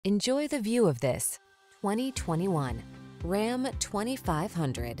Enjoy the view of this 2021 Ram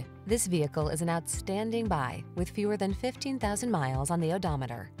 2500. This vehicle is an outstanding buy with fewer than 15,000 miles on the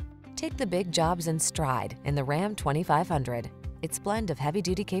odometer. Take the big jobs in stride in the Ram 2500. Its blend of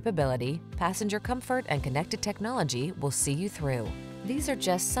heavy-duty capability, passenger comfort, and connected technology will see you through. These are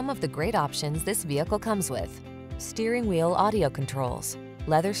just some of the great options this vehicle comes with: steering wheel audio controls,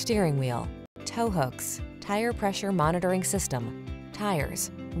 leather steering wheel, tow hooks, tire pressure monitoring system, tires,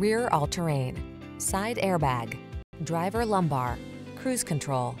 rear all-terrain, side airbag, driver lumbar, cruise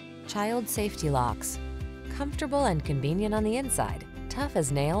control, child safety locks. Comfortable and convenient on the inside, tough as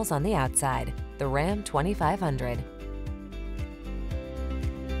nails on the outside. The Ram 2500.